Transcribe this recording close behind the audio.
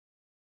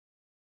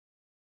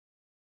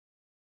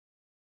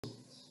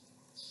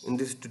In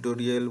this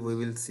tutorial we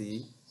will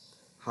see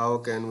how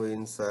can we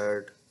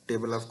insert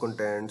table of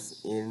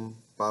contents in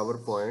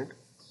PowerPoint.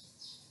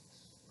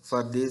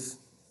 For this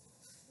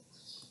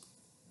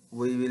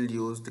we will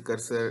use the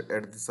cursor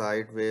at the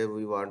site where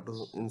we want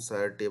to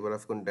insert table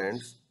of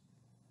contents.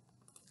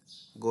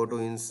 Go to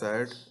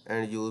insert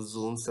and use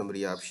Zoom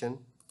Summary option.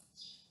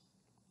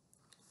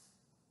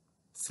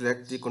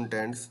 Select the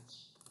contents.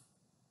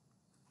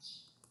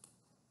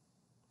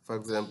 For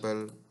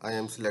example, I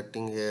am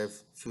selecting here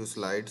few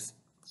slides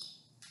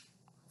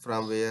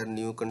from where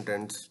new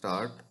contents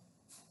start.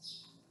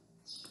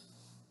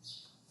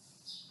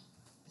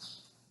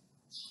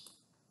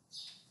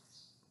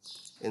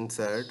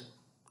 Insert.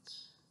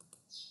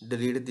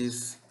 Delete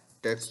this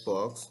text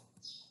box.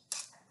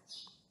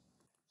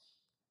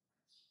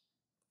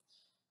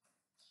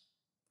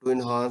 To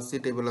enhance the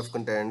table of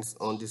contents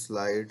on the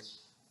slide,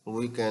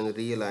 we can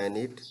realign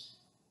it,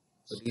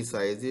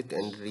 resize it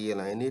and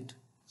realign it.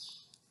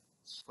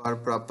 For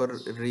proper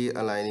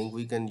realigning,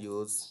 we can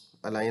use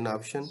align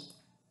option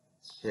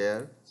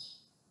here,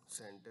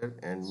 center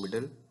and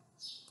middle.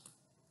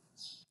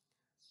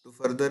 To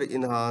further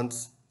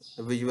enhance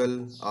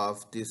visual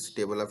of this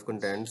table of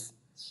contents,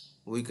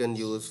 we can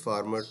use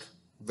format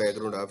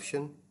background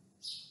option.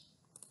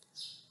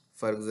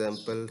 For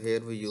example, here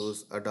we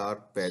use a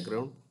dark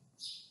background.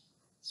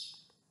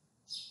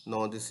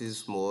 Now this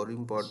is more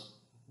important,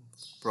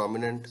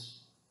 prominent.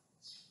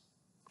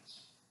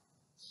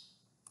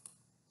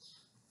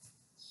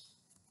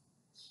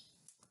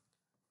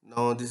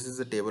 Now this is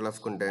the table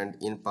of content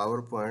in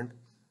PowerPoint.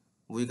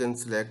 We can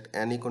select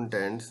any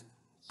contents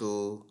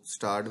to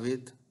start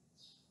with.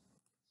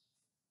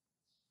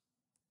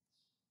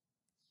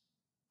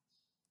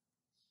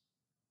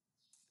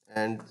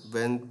 And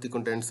when the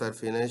contents are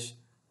finished,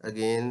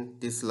 again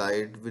this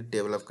slide with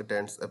table of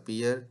contents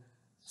appear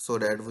so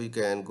that we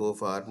can go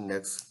for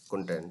next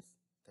contents.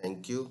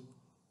 Thank you.